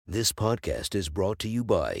This podcast is brought to you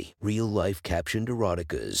by Real Life Captioned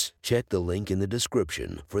Eroticas. Check the link in the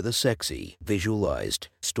description for the sexy, visualized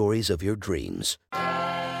stories of your dreams.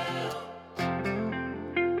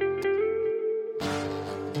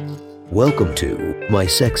 Welcome to My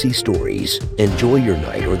Sexy Stories. Enjoy your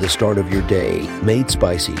night or the start of your day, made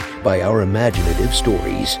spicy by our imaginative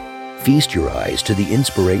stories. Feast your eyes to the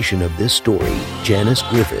inspiration of this story, Janice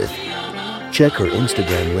Griffith. Check her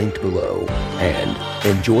Instagram linked below and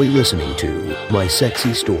enjoy listening to My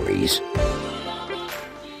Sexy Stories.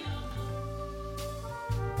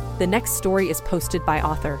 The next story is posted by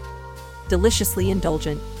author Deliciously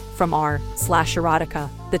Indulgent from r/erotica.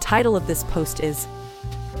 The title of this post is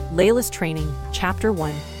Layla's Training, Chapter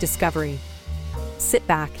 1, Discovery. Sit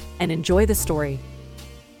back and enjoy the story.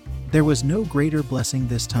 There was no greater blessing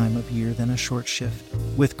this time of year than a short shift.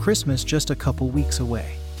 With Christmas just a couple weeks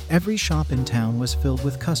away, every shop in town was filled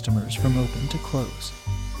with customers from open to close,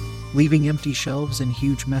 leaving empty shelves and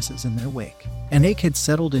huge messes in their wake. An ache had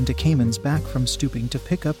settled into Cayman's back from stooping to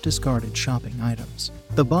pick up discarded shopping items.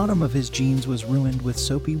 The bottom of his jeans was ruined with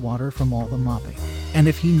soapy water from all the mopping, and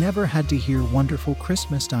if he never had to hear Wonderful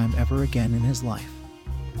Christmas Time ever again in his life,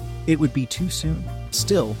 it would be too soon.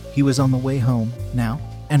 Still, he was on the way home now,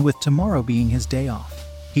 and with tomorrow being his day off,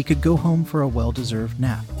 he could go home for a well-deserved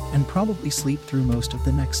nap and probably sleep through most of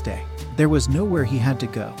the next day. There was nowhere he had to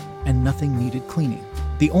go, and nothing needed cleaning.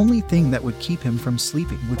 The only thing that would keep him from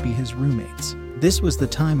sleeping would be his roommates. This was the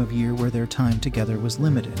time of year where their time together was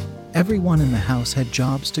limited. Everyone in the house had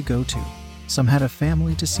jobs to go to. Some had a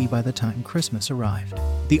family to see by the time Christmas arrived.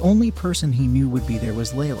 The only person he knew would be there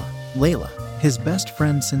was Layla. Layla, his best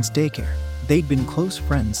friend since daycare. They'd been close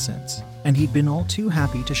friends since, and he'd been all too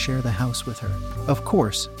happy to share the house with her. Of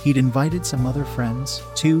course, he'd invited some other friends,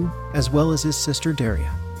 too, as well as his sister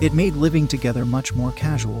Daria. It made living together much more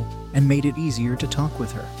casual, and made it easier to talk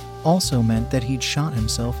with her. Also meant that he'd shot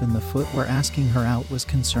himself in the foot where asking her out was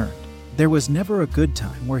concerned. There was never a good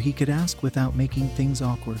time where he could ask without making things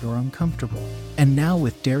awkward or uncomfortable. And now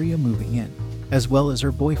with Daria moving in, as well as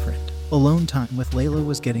her boyfriend, alone time with Layla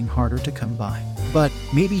was getting harder to come by. But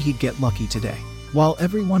maybe he'd get lucky today. While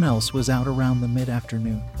everyone else was out around the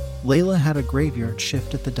mid-afternoon, Layla had a graveyard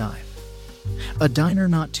shift at the Dive, a diner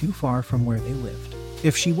not too far from where they lived.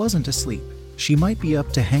 If she wasn't asleep, she might be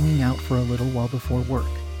up to hanging out for a little while before work.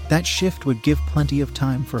 That shift would give plenty of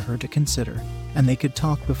time for her to consider, and they could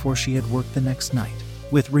talk before she had work the next night.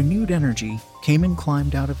 With renewed energy, Cayman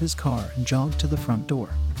climbed out of his car and jogged to the front door.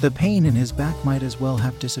 The pain in his back might as well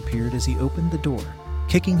have disappeared as he opened the door,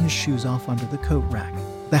 kicking his shoes off under the coat rack.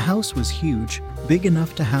 The house was huge, big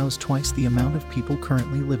enough to house twice the amount of people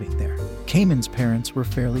currently living there. Cayman's parents were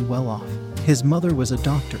fairly well off. His mother was a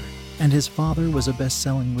doctor, and his father was a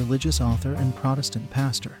best-selling religious author and Protestant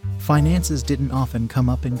pastor. Finances didn't often come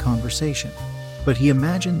up in conversation, but he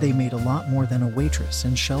imagined they made a lot more than a waitress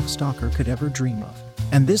and shelf stocker could ever dream of.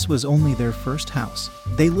 And this was only their first house.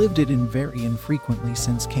 They lived it in very infrequently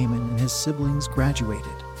since Cayman and his siblings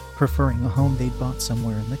graduated, preferring a home they'd bought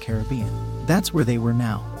somewhere in the Caribbean. That's where they were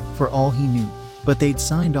now, for all he knew. But they'd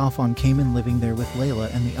signed off on Cayman living there with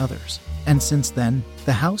Layla and the others. And since then,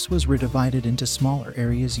 the house was redivided into smaller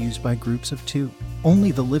areas used by groups of two.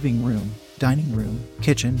 Only the living room, dining room,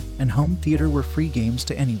 kitchen, and home theater were free games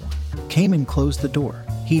to anyone. Cayman closed the door.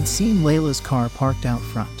 He'd seen Layla's car parked out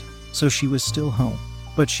front, so she was still home.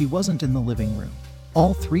 But she wasn't in the living room.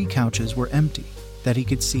 All three couches were empty, that he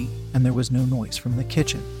could see, and there was no noise from the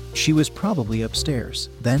kitchen. She was probably upstairs.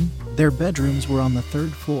 Then, their bedrooms were on the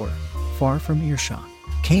third floor, far from earshot.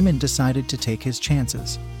 Cayman decided to take his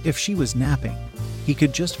chances. If she was napping, he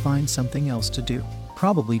could just find something else to do,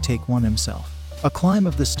 probably take one himself. A climb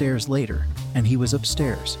of the stairs later, and he was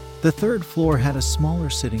upstairs. The third floor had a smaller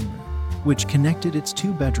sitting room, which connected its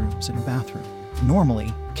two bedrooms and bathroom.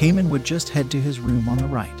 Normally, Cayman would just head to his room on the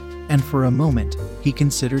right, and for a moment, he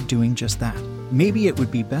considered doing just that. Maybe it would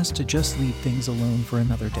be best to just leave things alone for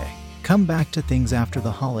another day. Come back to things after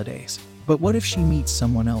the holidays. But what if she meets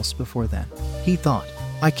someone else before then? He thought,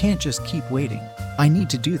 I can't just keep waiting. I need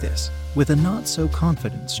to do this, with a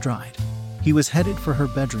not-so-confident stride. He was headed for her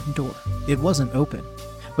bedroom door. It wasn't open,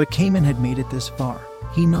 but Cayman had made it this far.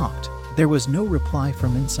 He knocked. There was no reply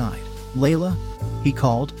from inside. Layla? He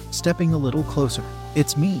called, stepping a little closer.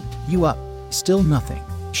 It's me. You up? Still nothing.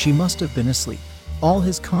 She must have been asleep. All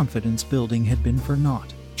his confidence building had been for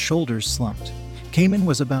naught. Shoulders slumped. Cayman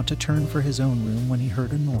was about to turn for his own room when he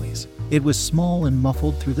heard a noise. It was small and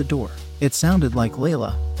muffled through the door. It sounded like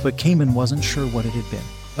Layla, but Cayman wasn't sure what it had been.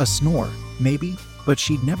 A snore, maybe, but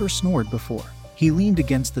she'd never snored before. He leaned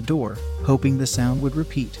against the door, hoping the sound would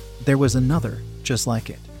repeat. There was another, just like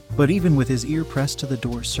it. but even with his ear pressed to the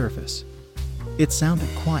door's surface, it sounded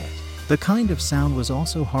quiet. The kind of sound was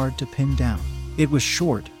also hard to pin down. It was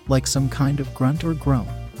short, like some kind of grunt or groan.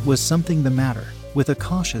 Was something the matter? With a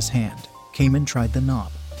cautious hand, Cayman tried the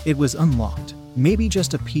knob. It was unlocked. Maybe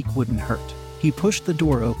just a peek wouldn't hurt. He pushed the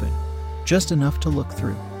door open, just enough to look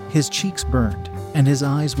through. His cheeks burned, and his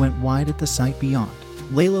eyes went wide at the sight beyond.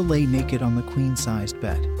 Layla lay naked on the queen-sized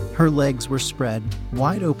bed. Her legs were spread,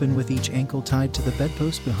 wide open, with each ankle tied to the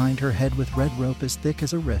bedpost behind her head with red rope as thick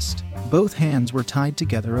as a wrist. Both hands were tied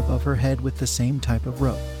together above her head with the same type of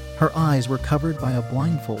rope. Her eyes were covered by a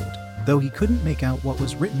blindfold, though he couldn't make out what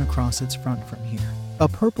was written across its front from here. A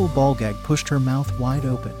purple ball gag pushed her mouth wide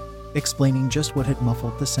open, explaining just what had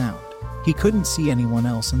muffled the sound. He couldn't see anyone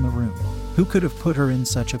else in the room. Who could have put her in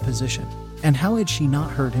such a position? And how had she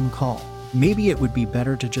not heard him call? Maybe it would be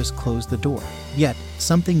better to just close the door. Yet,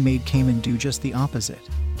 something made Cayman do just the opposite.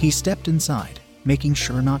 He stepped inside, making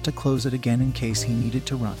sure not to close it again in case he needed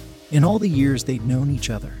to run. In all the years they'd known each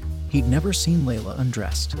other, he'd never seen Layla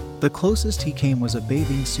undressed. The closest he came was a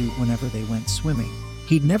bathing suit whenever they went swimming.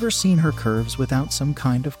 He'd never seen her curves without some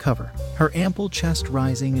kind of cover, her ample chest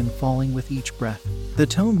rising and falling with each breath, the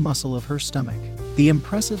toned muscle of her stomach, the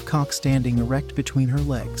impressive cock standing erect between her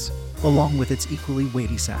legs, along with its equally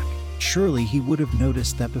weighty sack. Surely he would have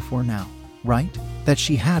noticed that before now, right? That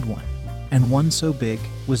she had one, and one so big,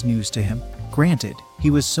 was news to him. Granted, he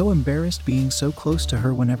was so embarrassed being so close to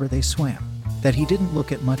her whenever they swam, that he didn't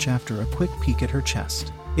look at much after a quick peek at her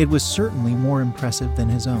chest. It was certainly more impressive than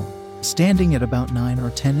his own, standing at about 9 or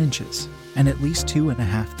 10 inches, and at least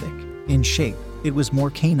 2.5 thick. In shape, it was more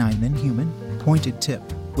canine than human, pointed tip,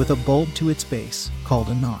 with a bulb to its base, called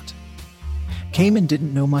a knot. Cayman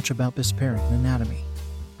didn't know much about Besparian anatomy,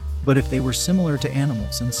 but if they were similar to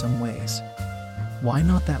animals in some ways, why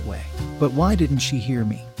not that way? But why didn't she hear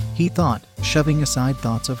me? He thought, shoving aside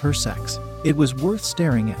thoughts of her sex. It was worth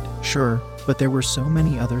staring at, sure, but there were so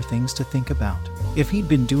many other things to think about. If he'd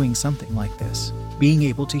been doing something like this, being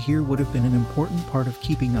able to hear would have been an important part of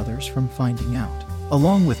keeping others from finding out,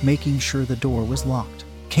 along with making sure the door was locked.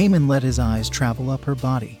 Cayman let his eyes travel up her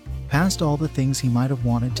body, past all the things he might have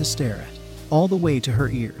wanted to stare at, all the way to her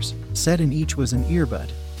ears. Set in each was an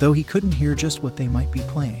earbud, though he couldn't hear just what they might be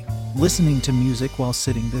playing. Listening to music while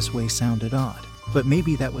sitting this way sounded odd, but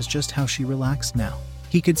maybe that was just how she relaxed now.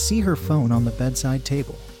 He could see her phone on the bedside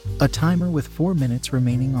table, a timer with 4 minutes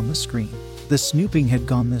remaining on the screen. The snooping had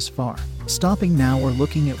gone this far. Stopping now or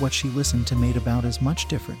looking at what she listened to made about as much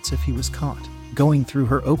difference if he was caught. Going through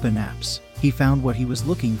her open apps, he found what he was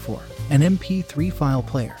looking for, an MP3 file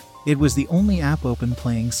player. It was the only app open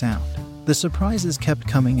playing sound. The surprises kept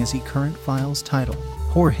coming as he current file's title,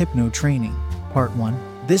 Whore Hypno Training, Part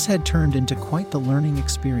 1. This had turned into quite the learning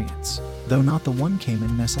experience, though not the one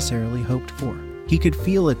Cayman necessarily hoped for. He could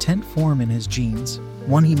feel a tent form in his jeans,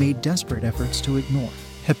 one he made desperate efforts to ignore.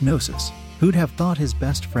 Hypnosis. Who'd have thought his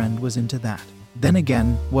best friend was into that? Then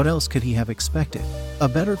again, what else could he have expected? A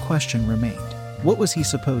better question remained. What was he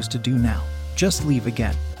supposed to do now? Just leave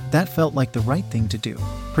again? That felt like the right thing to do.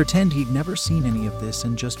 Pretend he'd never seen any of this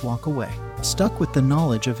and just walk away. Stuck with the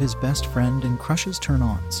knowledge of his best friend and Crush's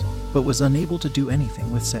turn-ons, but was unable to do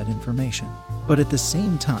anything with said information. But at the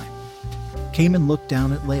same time, Cayman looked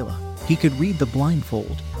down at Layla. He could read the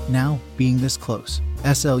blindfold, now, being this close.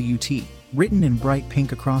 SLUT, written in bright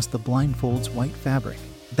pink across the blindfold's white fabric.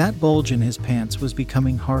 That bulge in his pants was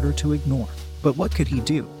becoming harder to ignore. But what could he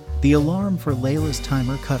do? The alarm for Layla's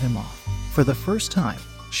timer cut him off. For the first time,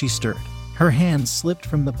 she stirred. Her hands slipped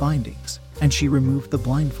from the bindings, and she removed the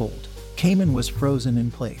blindfold. Cayman was frozen in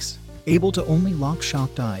place, able to only lock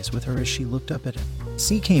shocked eyes with her as she looked up at him.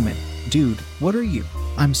 See, Cayman, dude, what are you?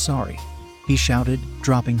 I'm sorry, he shouted,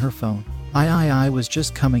 dropping her phone. I was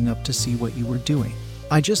just coming up to see what you were doing.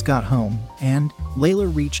 I just got home, and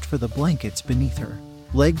Layla reached for the blankets beneath her,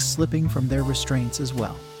 legs slipping from their restraints as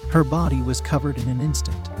well. Her body was covered in an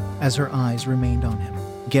instant, as her eyes remained on him.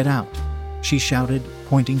 Get out, she shouted,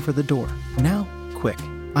 pointing for the door. Now, quick.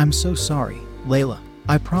 I'm so sorry, Layla.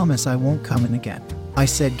 I promise I won't come in again. I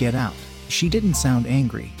said get out. She didn't sound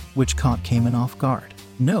angry, which caught Cayman off guard.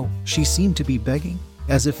 No, she seemed to be begging,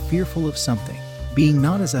 as if fearful of something. Being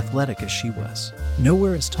not as athletic as she was,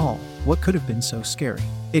 nowhere as tall, what could have been so scary?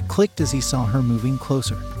 It clicked as he saw her moving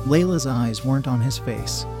closer. Layla's eyes weren't on his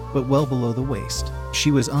face, but well below the waist.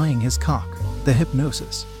 She was eyeing his cock. The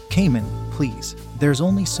hypnosis. Cayman, please. There's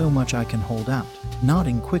only so much I can hold out.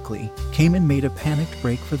 Nodding quickly, Cayman made a panicked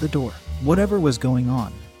break for the door. Whatever was going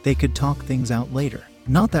on, they could talk things out later.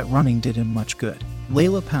 Not that running did him much good.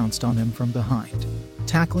 Layla pounced on him from behind,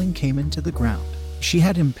 tackling Cayman to the ground. She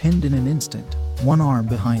had him pinned in an instant, one arm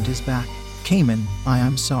behind his back. Cayman,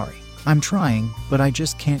 I'm sorry. I'm trying, but I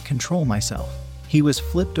just can't control myself. He was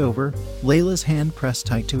flipped over, Layla's hand pressed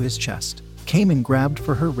tight to his chest. Cayman grabbed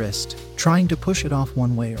for her wrist, trying to push it off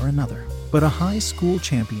one way or another. But a high school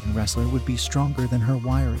champion wrestler would be stronger than her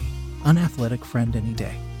wiry, unathletic friend any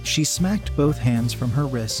day. She smacked both hands from her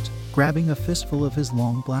wrist, grabbing a fistful of his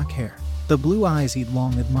long black hair. The blue eyes he'd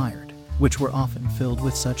long admired, which were often filled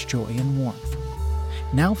with such joy and warmth,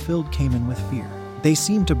 now filled Cayman with fear. They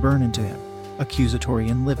seemed to burn into him, accusatory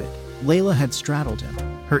and livid. Layla had straddled him,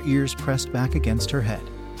 her ears pressed back against her head.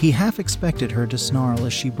 He half expected her to snarl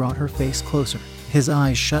as she brought her face closer, his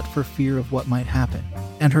eyes shut for fear of what might happen,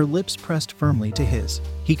 and her lips pressed firmly to his.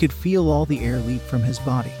 He could feel all the air leap from his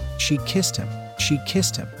body. She kissed him,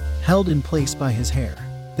 held in place by his hair.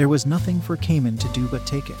 There was nothing for Cayman to do but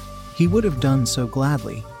take it. He would have done so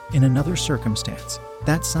gladly, in another circumstance.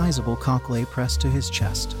 That sizable cock lay pressed to his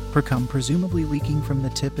chest, precum presumably leaking from the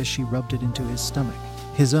tip as she rubbed it into his stomach.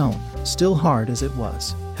 His own, still hard as it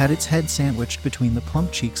was, had its head sandwiched between the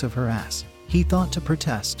plump cheeks of her ass. He thought to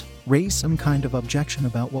protest, raise some kind of objection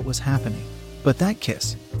about what was happening. But that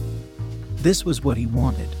kiss, this was what he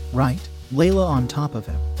wanted, right? Layla on top of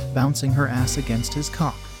him, bouncing her ass against his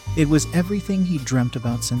cock. It was everything he'd dreamt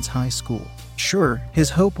about since high school. Sure, his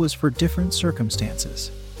hope was for different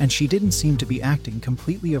circumstances, and she didn't seem to be acting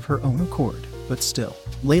completely of her own accord, but still.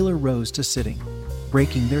 Layla rose to sitting,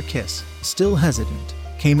 breaking their kiss. Still hesitant,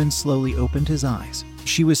 Cayman slowly opened his eyes.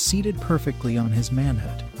 She was seated perfectly on his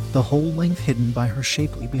manhood, the whole length hidden by her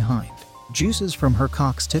shapely behind. Juices from her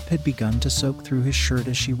cock's tip had begun to soak through his shirt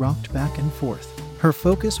as she rocked back and forth. Her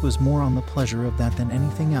focus was more on the pleasure of that than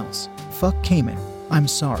anything else. Fuck Cayman, I'm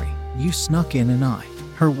sorry, you snuck in and I.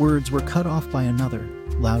 Her words were cut off by another,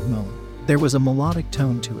 loud moan. There was a melodic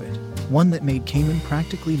tone to it, one that made Cayman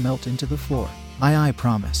practically melt into the floor. I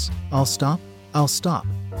promise. I'll stop.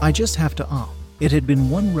 I just have to It had been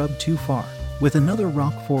one rub too far. With another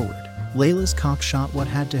rock forward, Layla's cock shot what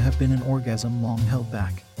had to have been an orgasm long held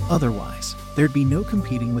back. Otherwise, there'd be no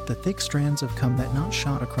competing with the thick strands of cum that not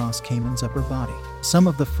shot across Cayman's upper body. Some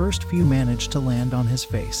of the first few managed to land on his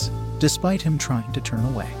face, despite him trying to turn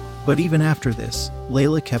away. But even after this,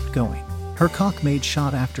 Layla kept going. Her cock made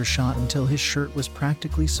shot after shot until his shirt was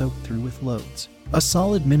practically soaked through with loads. A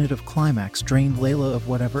solid minute of climax drained Layla of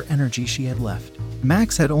whatever energy she had left.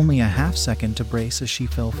 Max had only a half second to brace as she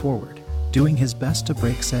fell forward, doing his best to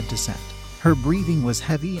break said descent. Her breathing was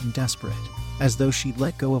heavy and desperate, as though she'd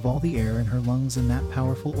let go of all the air in her lungs in that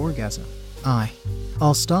powerful orgasm.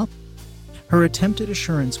 I'll stop. Her attempted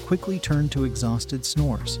assurance quickly turned to exhausted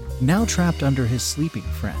snores. Now trapped under his sleeping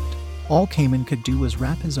friend, all Cayman could do was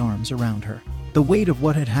wrap his arms around her. The weight of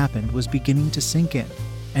what had happened was beginning to sink in,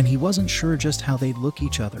 and he wasn't sure just how they'd look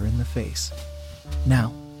each other in the face.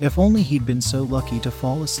 Now, if only he'd been so lucky to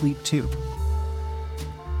fall asleep too.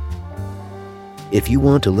 If you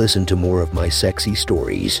want to listen to more of my sexy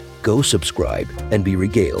stories, go subscribe and be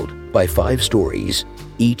regaled by 5 stories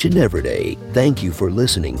each and every day. Thank you for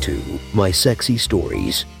listening to My Sexy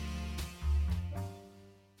Stories.